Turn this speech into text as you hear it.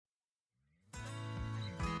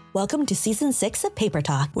Welcome to Season 6 of Paper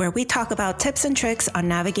Talk, where we talk about tips and tricks on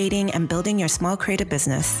navigating and building your small creative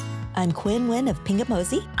business. I'm Quinn Nguyen of Pink &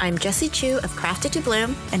 Mosey. I'm Jessie Chu of Crafted to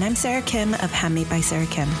Bloom. And I'm Sarah Kim of Handmade by Sarah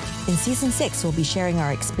Kim. In Season 6, we'll be sharing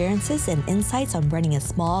our experiences and insights on running a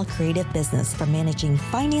small creative business, from managing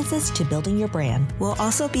finances to building your brand. We'll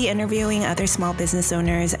also be interviewing other small business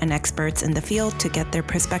owners and experts in the field to get their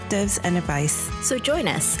perspectives and advice. So join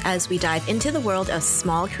us as we dive into the world of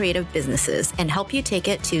small creative businesses and help you take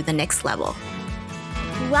it to the next level.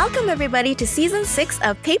 Welcome, everybody, to Season 6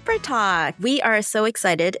 of Paper Talk. We are so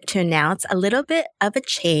excited to announce a little bit of a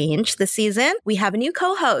change this season. We have a new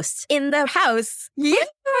co-host in the house. Yeah.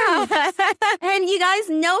 And you guys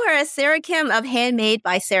know her as Sarah Kim of Handmade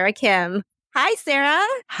by Sarah Kim. Hi, Sarah.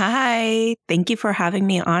 Hi. Thank you for having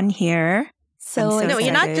me on here. So no,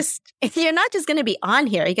 you're not just going to be on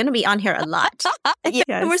here. You're going to be on here a lot.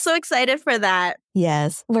 Yes. We're so excited for that.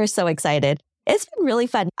 Yes, we're so excited. It's been really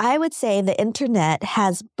fun. I would say the internet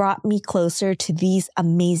has brought me closer to these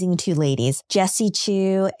amazing two ladies, Jessie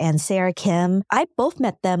Chu and Sarah Kim. I both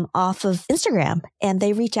met them off of Instagram, and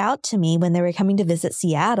they reached out to me when they were coming to visit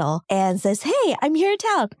Seattle and says, "Hey, I'm here in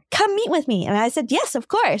town. Come meet with me." And I said, "Yes, of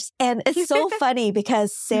course." And it's so funny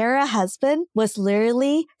because Sarah's husband was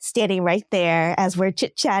literally standing right there as we're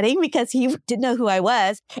chit-chatting because he didn't know who I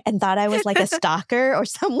was and thought I was like a stalker or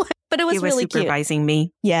someone. But it was really cute. He was supervising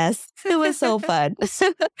me. Yes, it was so fun.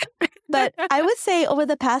 But I would say over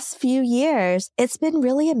the past few years, it's been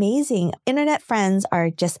really amazing. Internet friends are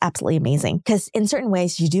just absolutely amazing because in certain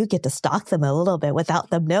ways, you do get to stalk them a little bit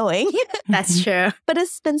without them knowing. That's true. But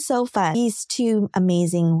it's been so fun. These two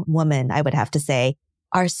amazing women, I would have to say,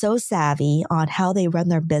 are so savvy on how they run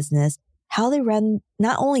their business, how they run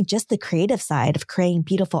not only just the creative side of creating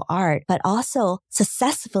beautiful art, but also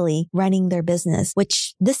successfully running their business,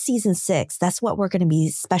 which this season 6, that's what we're going to be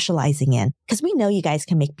specializing in. Because we know you guys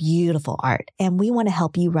can make beautiful art and we want to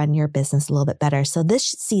help you run your business a little bit better. So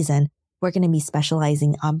this season, we're going to be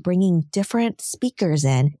specializing on bringing different speakers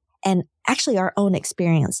in and actually our own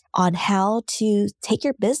experience on how to take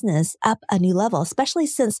your business up a new level, especially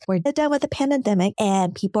since we're done with the pandemic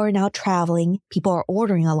and people are now traveling. People are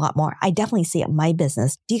ordering a lot more. I definitely see it in my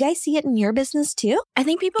business. Do you guys see it in your business too? I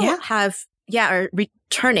think people are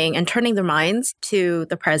returning and turning their minds to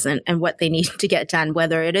the present and what they need to get done,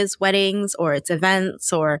 whether it is weddings or it's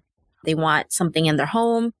events or they want something in their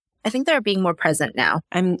home. I think they're being more present now.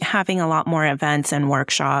 I'm having a lot more events and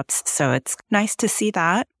workshops, so it's nice to see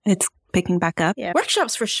that. It's picking back up. Yeah.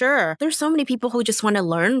 Workshops for sure. There's so many people who just want to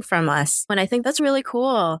learn from us. And I think that's really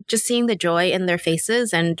cool. Just seeing the joy in their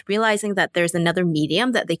faces and realizing that there's another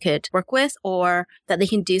medium that they could work with or that they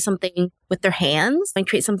can do something with their hands and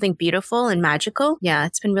create something beautiful and magical. Yeah,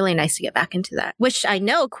 it's been really nice to get back into that, which I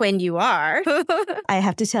know, Quinn, you are. I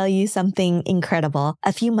have to tell you something incredible.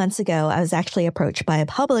 A few months ago, I was actually approached by a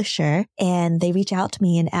publisher and they reached out to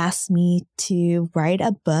me and asked me to write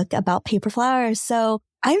a book about paper flowers. So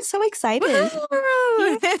I'm so excited.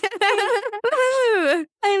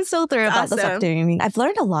 I'm so thrilled about this opportunity. I've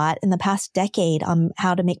learned a lot in the past decade on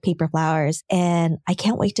how to make paper flowers, and I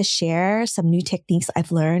can't wait to share some new techniques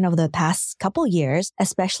I've learned over the past couple years,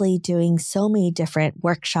 especially doing so many different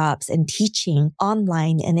workshops and teaching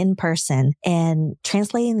online and in person, and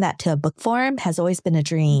translating that to a book form has always been a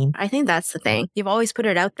dream. I think that's the thing. You've always put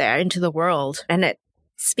it out there into the world, and it's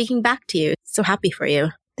speaking back to you. So happy for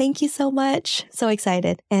you. Thank you so much. So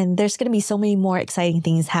excited. And there's going to be so many more exciting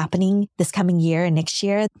things happening this coming year and next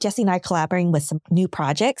year. Jessie and I are collaborating with some new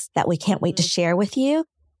projects that we can't wait to share with you.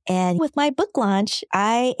 And with my book launch,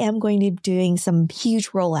 I am going to be doing some huge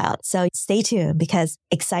rollout. So stay tuned because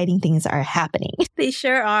exciting things are happening. They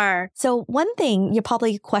sure are. So one thing you're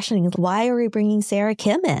probably questioning is why are we bringing Sarah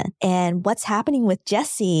Kim in and what's happening with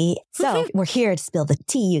Jessie? So we're here to spill the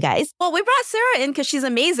tea, you guys. Well, we brought Sarah in because she's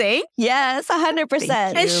amazing. Yes, 100%.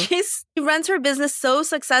 And she runs her business so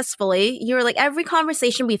successfully. You're like every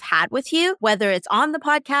conversation we've had with you, whether it's on the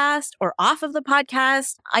podcast or off of the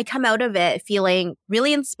podcast, I come out of it feeling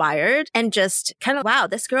really inspired and just kind of, wow,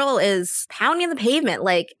 this girl is pounding the pavement.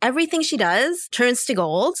 Like everything she does turns to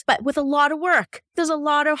gold, but with a lot of work. There's a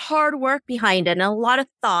lot of hard work behind it and a lot of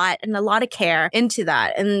thought and a lot of care into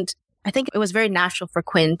that. And I think it was very natural for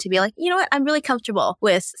Quinn to be like, you know what? I'm really comfortable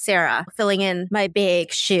with Sarah filling in my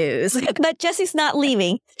big shoes. But Jessie's not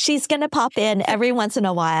leaving. She's going to pop in every once in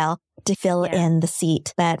a while to fill in the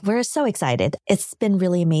seat. But we're so excited. It's been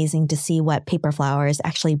really amazing to see what paper flowers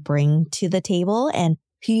actually bring to the table and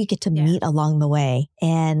who you get to meet along the way.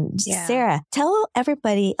 And Sarah, tell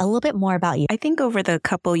everybody a little bit more about you. I think over the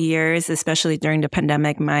couple years, especially during the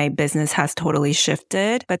pandemic, my business has totally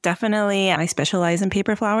shifted. But definitely, I specialize in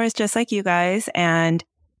paper flowers just like you guys. And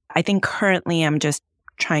I think currently I'm just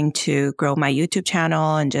trying to grow my YouTube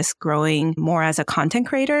channel and just growing more as a content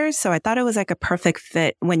creator. So I thought it was like a perfect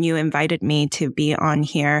fit when you invited me to be on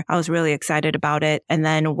here. I was really excited about it. And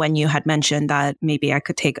then when you had mentioned that maybe I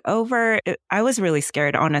could take over, I was really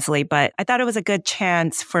scared, honestly, but I thought it was a good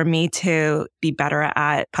chance for me to be better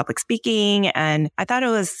at public speaking. And I thought it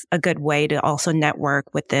was a good way to also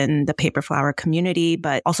network within the paper flower community,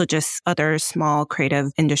 but also just other small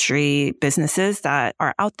creative industry businesses that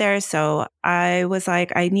are out there. So I was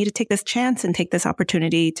like, I need to take this chance and take this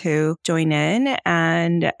opportunity to join in.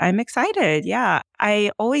 And I'm excited. Yeah.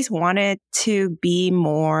 I always wanted to be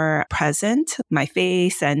more present, my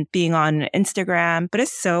face and being on Instagram, but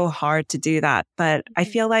it's so hard to do that. But I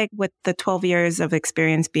feel like with the 12 years of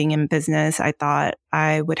experience being in business, I thought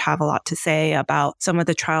I would have a lot to say about some of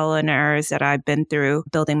the trial and errors that I've been through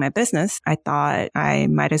building my business. I thought I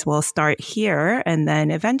might as well start here. And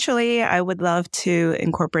then eventually I would love to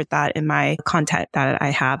incorporate that in my content that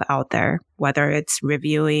I have out there, whether it's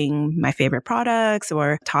reviewing my favorite products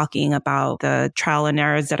or talking about the trial and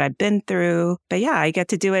errors that I've been through. But yeah, I get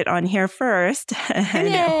to do it on here first and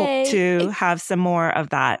hope to have some more of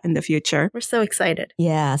that in the future. We're so excited.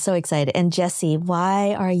 Yeah, so excited. And Jessie,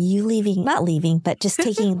 why are you leaving? Not leaving, but just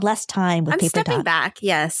taking less time with I'm Paper stepping Talk? back.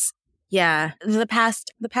 Yes. Yeah. The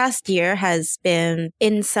past year has been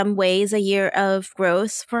in some ways a year of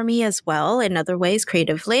growth for me as well. In other ways,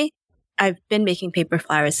 creatively. I've been making paper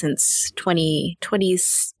flowers since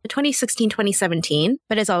 2016, 2017,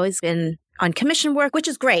 but it's always been on commission work, which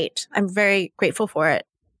is great. I'm very grateful for it,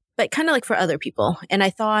 but kind of like for other people. And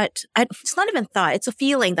I thought, it's not even thought, it's a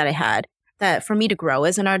feeling that I had that for me to grow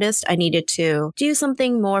as an artist, I needed to do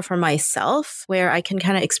something more for myself where I can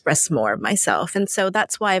kind of express more of myself. And so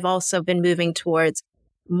that's why I've also been moving towards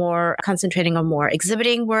more concentrating on more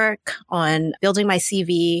exhibiting work, on building my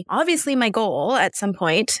CV. Obviously, my goal at some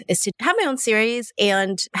point is to have my own series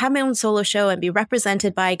and have my own solo show and be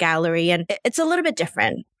represented by a gallery. And it's a little bit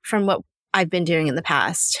different from what I've been doing in the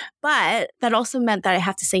past. But that also meant that I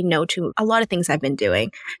have to say no to a lot of things I've been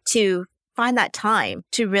doing to find that time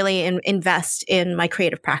to really invest in my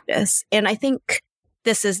creative practice. And I think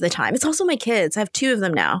this is the time. It's also my kids. I have 2 of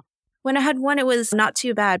them now. When I had 1, it was not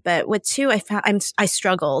too bad, but with 2, I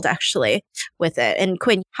struggled actually with it. And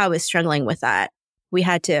Quinn, I was struggling with that. We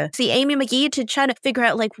had to see Amy McGee to try to figure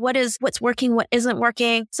out like what's working, what isn't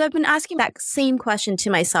working. So I've been asking that same question to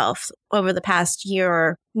myself over the past year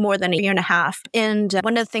or more than a year and a half. And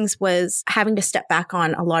one of the things was having to step back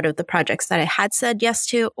on a lot of the projects that I had said yes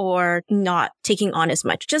to or not taking on as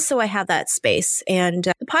much, just so I have that space. And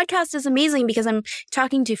the podcast is amazing because I'm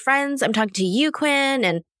talking to friends. I'm talking to you, Quinn,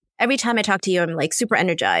 and every time I talk to you, I'm like super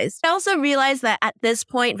energized. I also realize that at this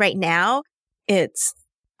point right now,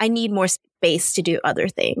 I need more space to do other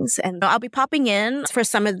things. And I'll be popping in for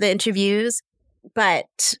some of the interviews,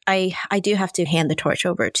 but I do have to hand the torch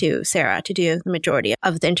over to Sarah to do the majority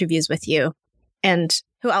of the interviews with you. And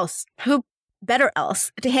who else? Who better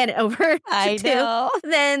else to hand it over to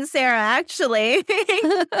than Sarah, actually.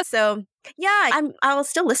 So yeah, I'll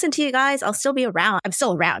still listen to you guys. I'll still be around. I'm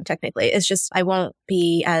still around technically. It's just I won't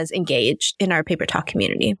be as engaged in our Paper Talk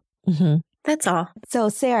community. Mm-hmm. That's all. So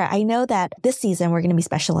Sarah, I know that this season we're going to be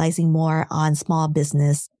specializing more on small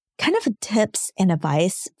business kind of tips and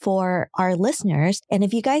advice for our listeners. And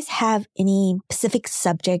if you guys have any specific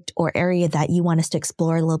subject or area that you want us to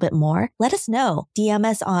explore a little bit more, let us know. DM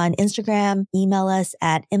us on Instagram, email us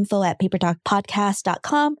at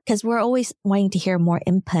info@papertalkpodcast.com because we're always wanting to hear more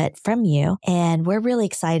input from you. And we're really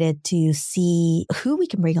excited to see who we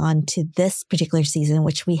can bring on to this particular season,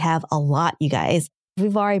 which we have a lot, you guys.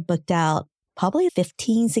 We've already booked out probably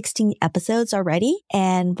 15, 16 episodes already.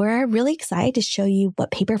 And we're really excited to show you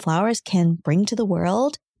what paper flowers can bring to the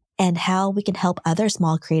world and how we can help other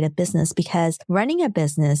small creative business because running a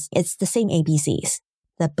business, it's the same ABCs,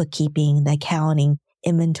 the bookkeeping, the accounting,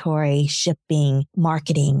 inventory, shipping,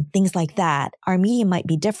 marketing, things like that. Our medium might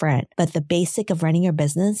be different, but the basic of running your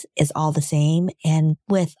business is all the same. And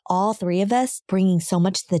with all 3 of us bringing so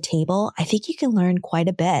much to the table, I think you can learn quite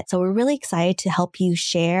a bit. So we're really excited to help you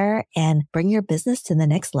share and bring your business to the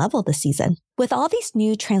next level this season. With all these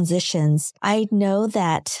new transitions, I know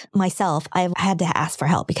that myself, I've had to ask for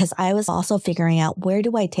help because I was also figuring out where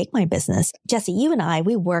do I take my business? Jessie, you and I,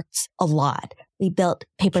 we worked a lot. We built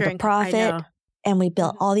Paper to Profit. And we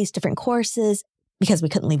built all these different courses because we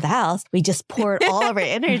couldn't leave the house. We just poured all of our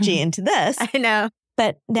energy into this. I know.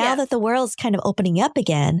 But now that the world's kind of opening up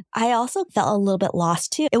again, I also felt a little bit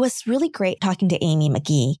lost too. It was really great talking to Amy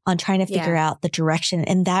McGee on trying to figure out the direction.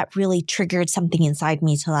 And that really triggered something inside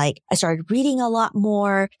me to I started reading a lot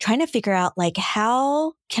more, trying to figure out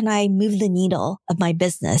how can I move the needle of my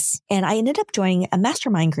business? And I ended up joining a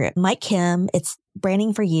mastermind group. Mike Kim, it's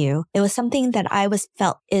Branding for You. It was something that I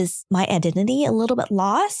felt is my identity a little bit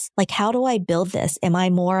lost. How do I build this? Am I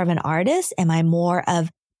more of an artist? Am I more of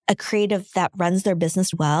a creative that runs their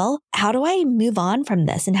business well? How do I move on from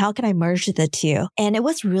this? And how can I merge the two? And it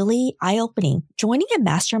was really eye-opening. Joining a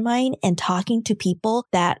mastermind and talking to people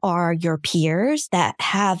that are your peers that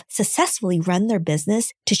have successfully run their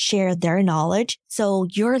business to share their knowledge. So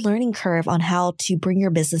your learning curve on how to bring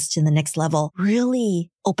your business to the next level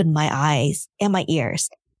really opened my eyes and my ears.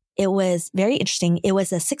 It was very interesting. It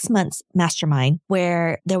was a 6 months mastermind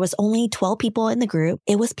where there was only 12 people in the group.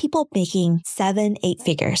 It was people making 7-8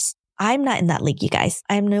 figures. I'm not in that league, you guys.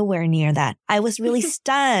 I'm nowhere near that. I was really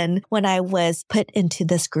stunned when I was put into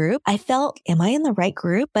this group. I felt, am I in the right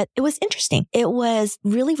group? But it was interesting. It was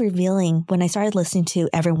really revealing when I started listening to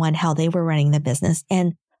everyone, how they were running the business.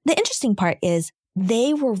 And the interesting part is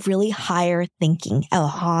they were really higher thinking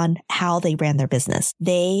on how they ran their business.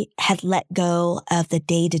 They had let go of the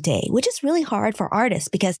day to day, which is really hard for artists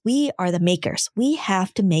because we are the makers. We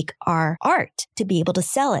have to make our art to be able to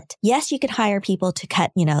sell it. Yes, you could hire people to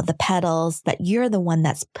cut, the petals, but you're the one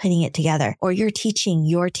that's putting it together, or you're teaching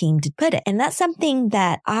your team to put it. And that's something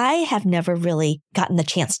that I have never really gotten the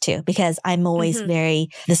chance to because I'm always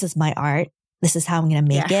this is my art. This is how I'm going to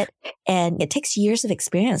make it. And it takes years of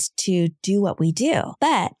experience to do what we do.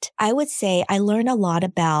 But I would say I learned a lot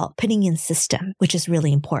about putting in system, which is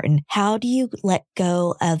really important. How do you let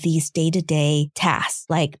go of these day-to-day tasks,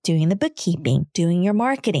 like doing the bookkeeping, doing your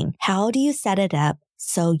marketing? How do you set it up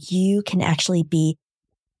so you can actually be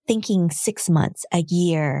thinking 6 months, a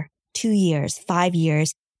year, 2 years, 5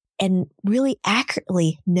 years, and really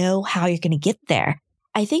accurately know how you're going to get there?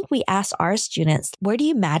 I think we ask our students, where do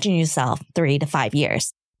you imagine yourself 3 to 5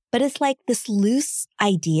 years? But it's like this loose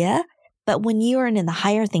idea. But when you are in the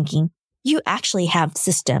higher thinking, you actually have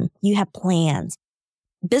system, you have plans,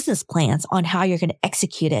 business plans on how you're going to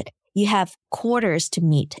execute it. You have quarters to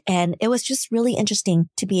meet. And it was just really interesting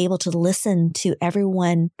to be able to listen to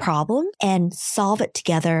everyone's problem and solve it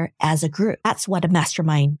together as a group. That's what a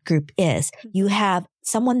mastermind group is. You have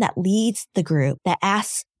someone that leads the group that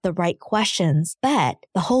asks the right questions, but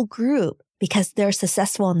the whole group, because they're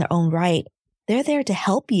successful in their own right, they're there to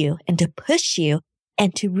help you and to push you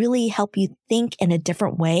and to really help you think in a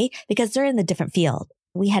different way because they're in a different field.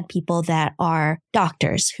 We had people that are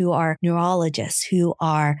doctors, who are neurologists, who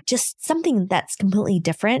are just something that's completely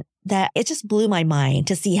different, that it just blew my mind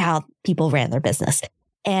to see how people ran their business.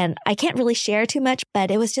 And I can't really share too much, but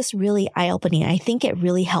it was just really eye-opening. I think it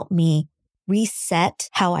really helped me reset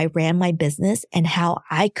how I ran my business and how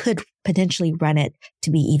I could potentially run it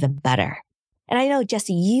to be even better. And I know,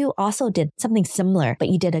 Jessie, you also did something similar, but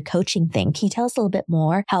you did a coaching thing. Can you tell us a little bit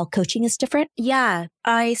more how coaching is different? Yeah,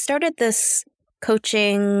 I started this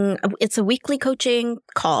coaching. It's a weekly coaching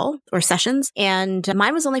call or sessions, and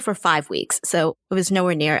mine was only for 5 weeks. So it was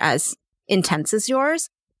nowhere near as intense as yours.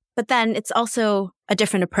 But then it's also a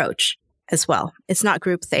different approach as well. It's not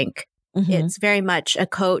groupthink. It's very much a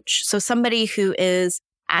coach. So somebody who is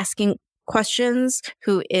asking questions,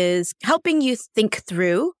 who is helping you think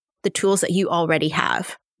through the tools that you already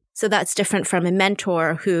have. So that's different from a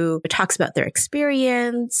mentor who talks about their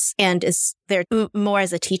experience and is there more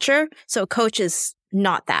as a teacher. So a coach is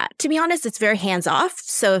not that. To be honest, it's very hands off.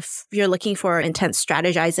 So if you're looking for intense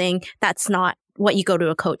strategizing, that's not what you go to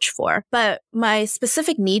a coach for. But my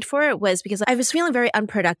specific need for it was because I was feeling very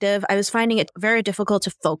unproductive. I was finding it very difficult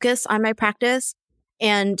to focus on my practice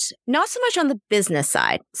and not so much on the business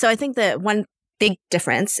side. So I think that one big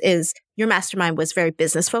difference is your mastermind was very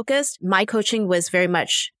business focused. My coaching was very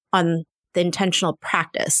much on the intentional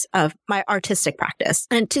practice of my artistic practice.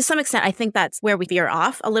 And to some extent, I think that's where we veer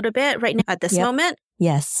off a little bit right now at this moment.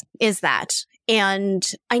 Yes. Is that. And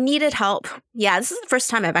I needed help. Yeah, this is the first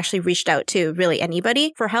time I've actually reached out to really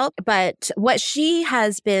anybody for help. But what she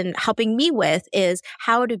has been helping me with is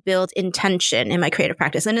how to build intention in my creative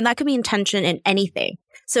practice. And that could be intention in anything.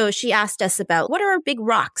 So she asked us about what are our big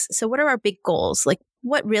rocks? So what are our big goals? Like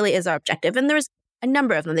what really is our objective? And there's a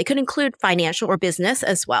number of them. They could include financial or business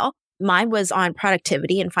as well. Mine was on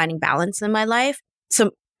productivity and finding balance in my life.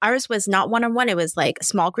 So ours was not one-on-one. It was like a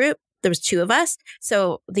small group. There was 2 of us.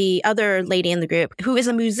 So the other lady in the group, who is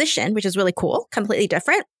a musician, which is really cool, completely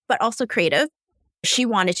different, but also creative, she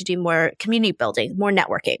wanted to do more community building, more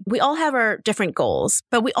networking. We all have our different goals,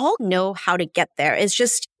 but we all know how to get there. It's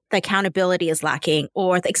just the accountability is lacking,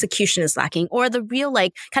 or the execution is lacking, or the real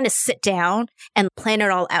kind of sit down and plan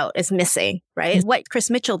it all out is missing, right? Mm-hmm. What Chris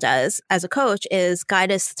Mitchell does as a coach is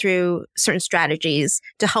guide us through certain strategies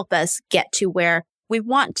to help us get to where we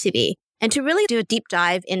want to be. And to really do a deep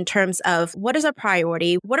dive in terms of what is our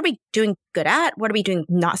priority? What are we doing good at? What are we doing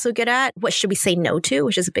not so good at? What should we say no to,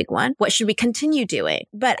 which is a big one? What should we continue doing?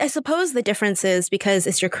 But I suppose the difference is because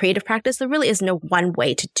it's your creative practice, there really is no one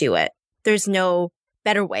way to do it. There's no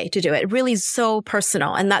better way to do it. It really is so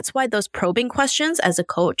personal. And that's why those probing questions as a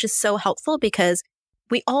coach is so helpful, because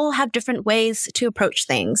we all have different ways to approach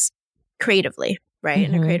things creatively, right?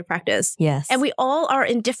 In a creative practice. Yes. And we all are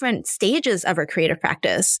in different stages of our creative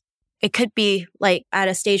practice. It could be at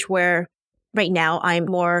a stage where right now I'm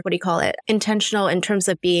more, intentional in terms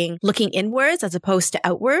of looking inwards as opposed to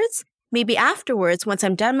outwards. Maybe afterwards, once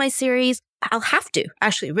I'm done my series, I'll have to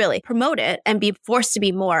actually really promote it and be forced to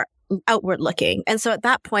be more outward looking. And so at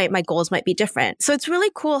that point, my goals might be different. So it's really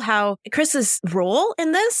cool how Chris's role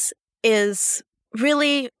in this is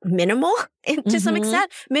really minimal to some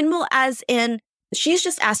extent. Minimal as in she's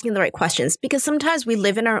just asking the right questions, because sometimes we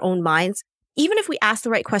live in our own minds. Even if we ask the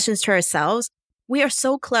right questions to ourselves, we are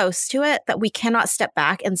so close to it that we cannot step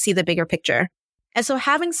back and see the bigger picture. And so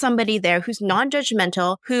having somebody there who's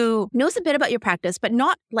non-judgmental, who knows a bit about your practice, but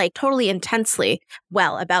not totally intensely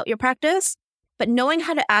well about your practice, but knowing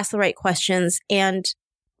how to ask the right questions and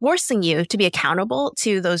forcing you to be accountable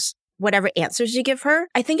to those whatever answers you give her,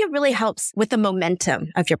 I think it really helps with the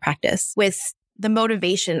momentum of your practice, with the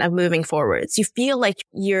motivation of moving forwards. You feel like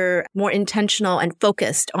you're more intentional and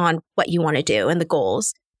focused on what you want to do and the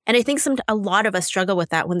goals. And I think a lot of us struggle with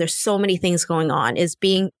that when there's so many things going on, is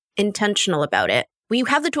being intentional about it. We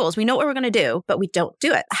have the tools, we know what we're going to do, but we don't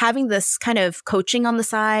do it. Having this kind of coaching on the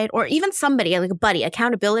side, or even somebody like a buddy,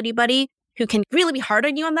 accountability buddy, who can really be hard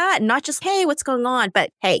on you on that, and not just, hey, what's going on? But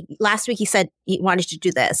hey, last week you said you wanted to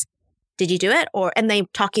do this. Did you do it? And they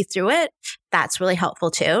talk you through it. That's really helpful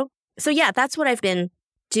too. So yeah, that's what I've been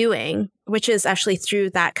doing, which is actually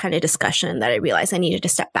through that kind of discussion that I realized I needed to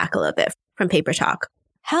step back a little bit from paper talk.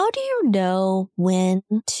 How do you know when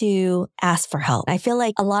to ask for help? I feel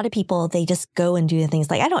like a lot of people, they just go and do things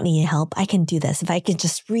like, I don't need help. I can do this. If I could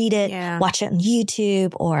just read it, watch it on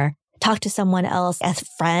YouTube, or talk to someone else as a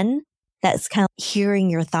friend that's kind of hearing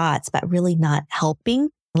your thoughts, but really not helping.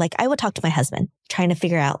 Like I would talk to my husband trying to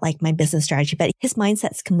figure out my business strategy, but his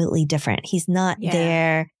mindset's completely different. He's not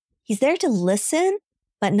there. He's there to listen,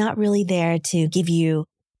 but not really there to give you,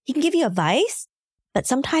 he can give you advice, but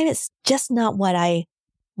sometimes it's just not what I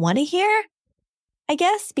want to hear, I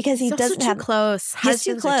guess, because he doesn't have close. He's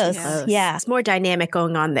too close. Yeah. It's more dynamic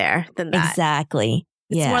going on there than that. Exactly.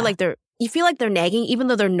 It's more like you feel like they're nagging, even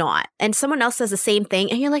though they're not. And someone else says the same thing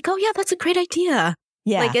and you're like, oh yeah, that's a great idea.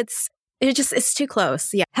 Yeah. It's too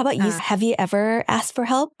close. Yeah. How about you? Have you ever asked for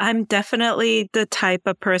help? I'm definitely the type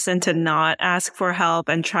of person to not ask for help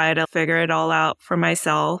and try to figure it all out for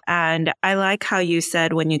myself. And I like how you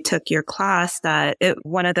said when you took your class that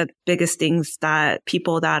one of the biggest things that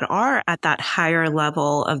people that are at that higher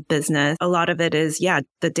level of business, a lot of it is,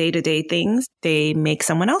 the day-to-day things, they make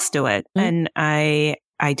someone else do it. Mm-hmm. And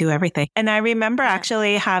I do everything. And I remember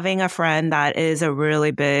actually having a friend that is a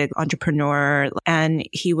really big entrepreneur, and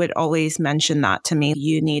he would always mention that to me.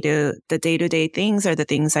 The day-to-day things are the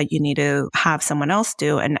things that you need to have someone else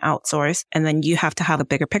do and outsource. And then you have to have a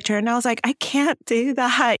bigger picture. And I was like, I can't do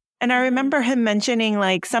that. And I remember him mentioning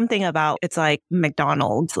something about it's like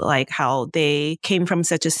McDonald's, like how they came from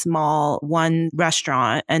such a small one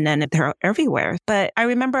restaurant and then they're everywhere. But I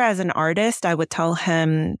remember as an artist, I would tell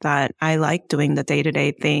him that I like doing the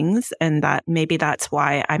day-to-day things and that maybe that's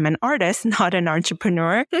why I'm an artist, not an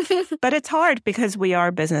entrepreneur. But it's hard because we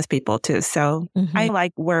are business people too. So I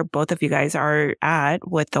like where both of you guys are at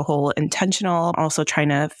with the whole intentional, also trying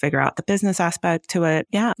to figure out the business aspect to it.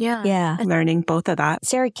 Yeah. Learning both of that.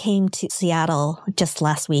 Sarah came to Seattle just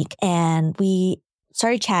last week and we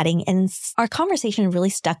started chatting, and our conversation really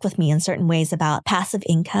stuck with me in certain ways about passive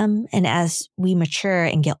income. And as we mature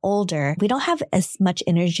and get older, we don't have as much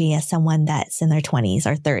energy as someone that's in their 20s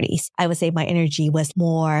or 30s. I would say my energy was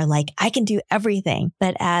more like I can do everything.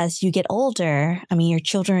 But as you get older, your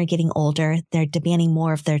children are getting older, they're demanding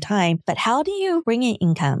more of their time. But how do you bring in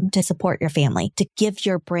income to support your family, to give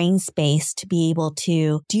your brain space to be able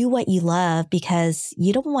to do what you love? Because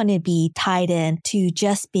you don't want to be tied in to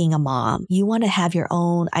just being a mom. You want to have your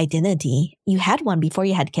own identity. You had one before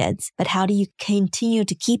you had kids, but how do you continue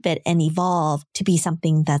to keep it and evolve to be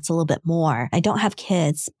something that's a little bit more? I don't have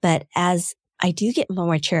kids, but as I do get more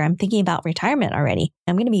mature, I'm thinking about retirement already.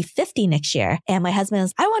 I'm going to be 50 next year. And my husband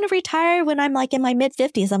is, I want to retire when I'm in my mid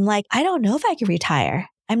 50s. I'm like, I don't know if I can retire.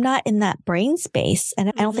 I'm not in that brain space.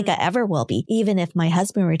 And I don't think I ever will be. Even if my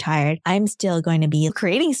husband retired, I'm still going to be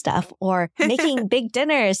creating stuff or making big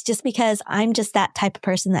dinners just because I'm just that type of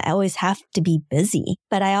person that I always have to be busy.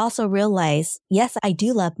 But I also realize, yes, I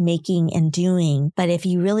do love making and doing. But if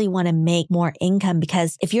you really want to make more income,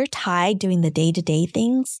 because if you're tied doing the day-to-day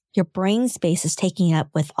things, your brain space is taking up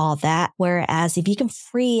with all that. Whereas if you can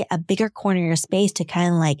free a bigger corner of your space to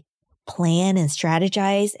kind of like plan and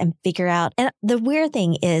strategize and figure out. And the weird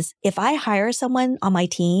thing is if I hire someone on my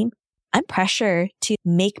team, I'm pressured to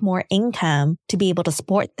make more income to be able to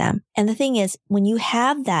support them. And the thing is, when you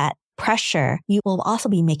have that pressure, you will also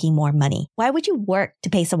be making more money. Why would you work to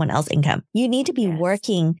pay someone else income? You need to be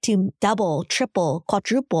working to double, triple,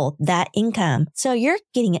 quadruple that income. So you're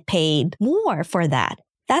getting it paid more for that.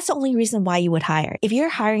 That's the only reason why you would hire. If you're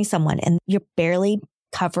hiring someone and you're barely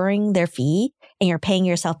covering their fee and you're paying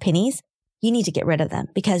yourself pennies, you need to get rid of them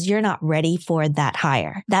because you're not ready for that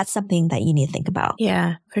hire. That's something that you need to think about.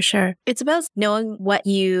 Yeah, for sure. It's about knowing what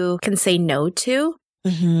you can say no to.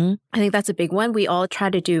 I think that's a big one. We all try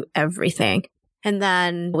to do everything. And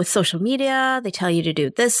then with social media, they tell you to do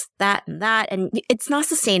this, that, and that. And it's not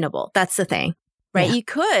sustainable. That's the thing. Right. Yeah. You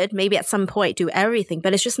could maybe at some point do everything,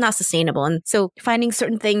 but it's just not sustainable. And so finding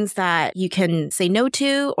certain things that you can say no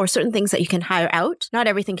to or certain things that you can hire out. Not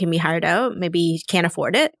everything can be hired out. Maybe you can't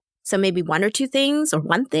afford it. So maybe one or two things or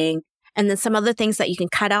one thing. And then some other things that you can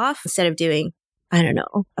cut off instead of doing, I don't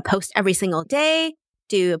know, a post every single day,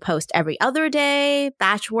 do a post every other day,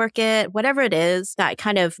 batch work it, whatever it is that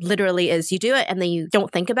kind of literally is you do it and then you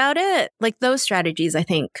don't think about it. Like those strategies, I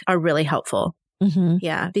think are really helpful.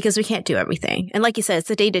 Yeah, because we can't do everything. And like you said, it's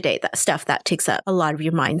the day-to-day that stuff that takes up a lot of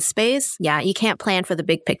your mind space. Yeah, you can't plan for the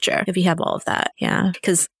big picture if you have all of that. Yeah,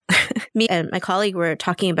 because me and my colleague were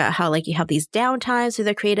talking about how like you have these downtimes with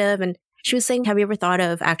the creative. And she was saying, have you ever thought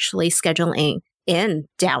of actually scheduling in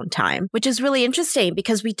downtime? Which is really interesting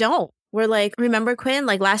because we don't. We're like, remember Quinn?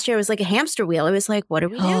 Like last year it was like a hamster wheel. It was like, what are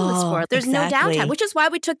we doing this for? There's no downtime, which is why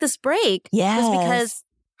we took this break. Yes. Was because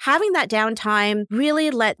having that downtime really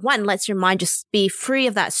lets your mind just be free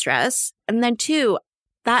of that stress. And then two,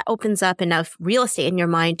 that opens up enough real estate in your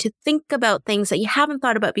mind to think about things that you haven't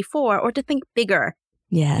thought about before or to think bigger.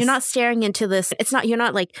 Yes. You're not staring into this. You're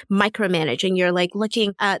not like micromanaging. You're like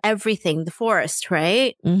looking at everything, the forest,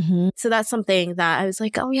 right? So that's something that I was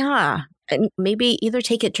like, oh yeah. And maybe either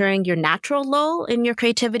take it during your natural lull in your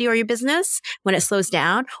creativity or your business when it slows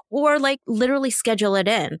down, or like literally schedule it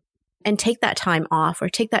in. And take that time off or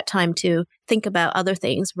take that time to think about other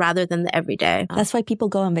things rather than the everyday. That's why people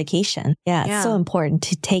go on vacation. Yeah, it's so important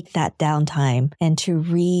to take that downtime and to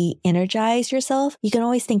re-energize yourself. You can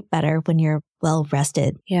always think better when you're well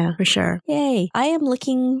rested. Yeah, for sure. Yay. I am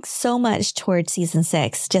looking so much towards season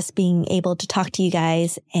 6, just being able to talk to you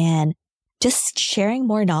guys and just sharing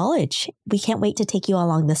more knowledge. We can't wait to take you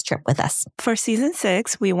along this trip with us. For season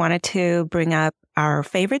 6, we wanted to bring up our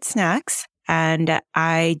favorite snacks. And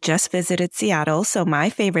I just visited Seattle. So my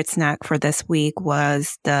favorite snack for this week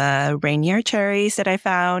was the Rainier cherries that I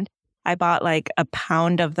found. I bought like a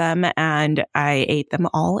pound of them and I ate them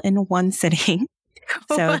all in one sitting.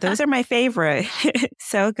 So those are my favorite.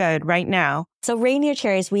 So good right now. So Rainier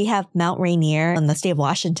cherries, we have Mount Rainier in the state of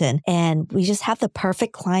Washington, and we just have the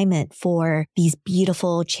perfect climate for these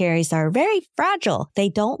beautiful cherries that are very fragile. They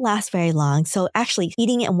don't last very long. So actually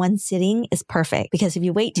eating it in one sitting is perfect because if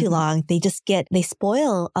you wait too long, they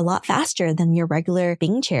spoil a lot faster than your regular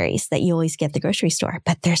Bing cherries that you always get at the grocery store.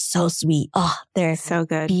 But they're so sweet. Oh, they're so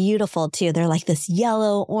good. Beautiful too. They're like this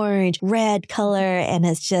yellow, orange, red color, and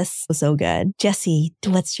it's just so good. Jessie,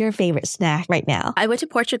 what's your favorite snack right now? I went to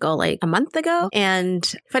Portugal like a month ago. And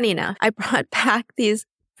funny enough, I brought back these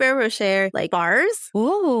Ferrero Rocher like bars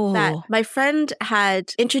that my friend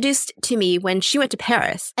had introduced to me when she went to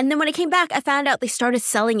Paris. And then when I came back, I found out they started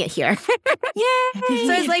selling it here. Yay!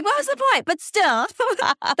 So I was like, what was the point? But still,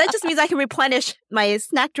 that just means I can replenish my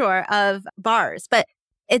snack drawer of bars. But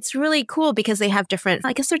it's really cool because they have different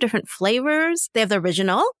flavors. They have the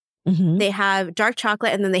original. They have dark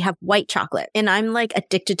chocolate and then they have white chocolate. And I'm like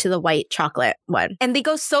addicted to the white chocolate one. And they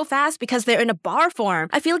go so fast because they're in a bar form.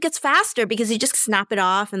 I feel it gets faster because you just snap it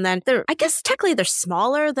off. And then technically they're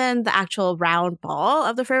smaller than the actual round ball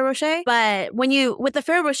of the Ferrero Rocher. But with the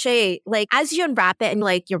Ferrero Rocher, like as you unwrap it and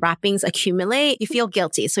like your wrappings accumulate, you feel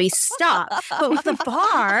guilty. So you stop. But with the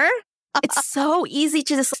bar, it's so easy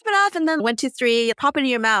to just slip it off and then 1, 2, 3, pop it in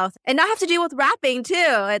your mouth and not have to deal with wrapping too.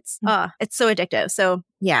 It's so addictive. So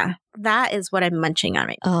Yeah. That is what I'm munching on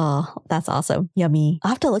right now. Oh, that's awesome. Yummy.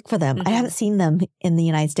 I'll have to look for them. I haven't seen them in the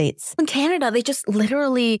United States. In Canada, they just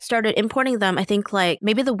literally started importing them, I think like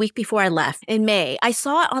maybe the week before I left in May. I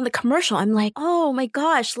saw it on the commercial. I'm like, oh my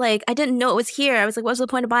gosh, like I didn't know it was here. I was like, what's the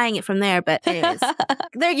point of buying it from there? But anyways,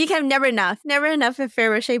 there you can never enough of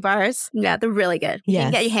Ferrero Rocher bars. Yeah, they're really good. You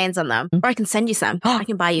can get your hands on them. Or I can send you some. I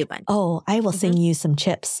can buy you a bunch. Oh, I will send you some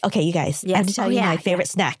chips. Okay, you guys, I have to tell you my favorite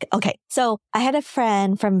snack. Okay, so I had a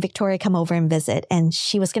friend from Victoria come over and visit, and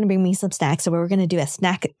she was going to bring me some snacks. So we were going to do a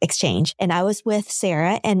snack exchange. And I was with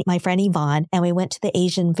Sarah and my friend Yvonne, and we went to the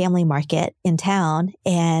Asian family market in town,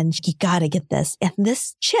 and you got to get this. And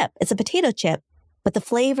this chip, it's a potato chip, but the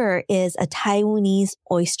flavor is a Taiwanese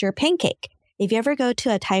oyster pancake. If you ever go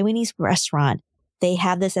to a Taiwanese restaurant, they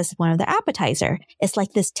have this as one of their appetizer. It's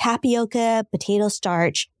like this tapioca potato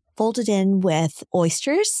starch folded in with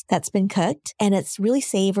oysters that's been cooked, and it's really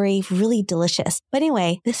savory, really delicious. But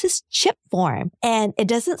anyway, this is chip form, and it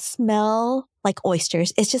doesn't smell like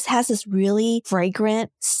oysters. It just has this really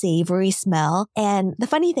fragrant, savory smell. And the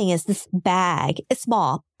funny thing is this bag is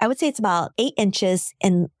small. I would say it's about 8 inches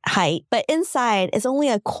in height, but inside is only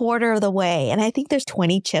a quarter of the way. And I think there's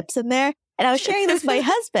 20 chips in there. And I was sharing this with my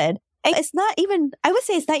husband. And it's not even, I would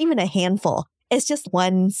say it's not even a handful. It's just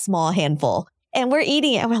one small handful. And we're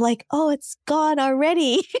eating it and we're like, oh, it's gone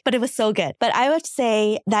already. But it was so good. But I would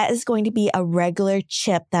say that is going to be a regular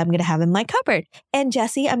chip that I'm going to have in my cupboard. And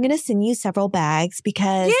Jessie, I'm going to send you several bags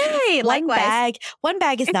because one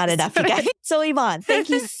bag is not enough, you guys. So Yvonne, thank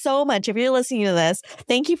you so much. If you're listening to this,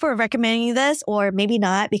 thank you for recommending this, or maybe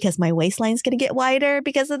not because my waistline's going to get wider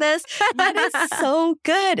because of this. But it's so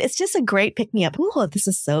good. It's just a great pick-me-up. Ooh, this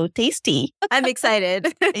is so tasty. I'm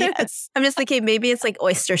excited. Yes. I'm just thinking maybe it's like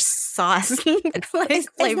oyster sauce. It's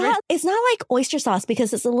not like oyster sauce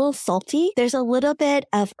because it's a little salty. There's a little bit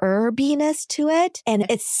of herbiness to it, and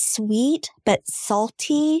it's sweet but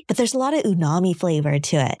salty. But there's a lot of umami flavor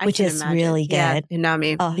to it, which is really good. Yeah,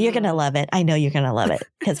 umami. Oh, you're gonna love it. I know you're gonna love it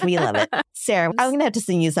because we love it. Sarah, I'm gonna have to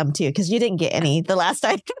send you some too because you didn't get any the last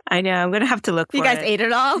time. I know. I'm gonna have to look for it. You guys ate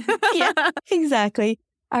it all. Yeah, exactly.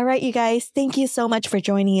 All right, you guys, thank you so much for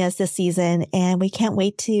joining us this season, and we can't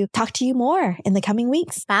wait to talk to you more in the coming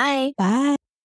weeks. Bye. Bye.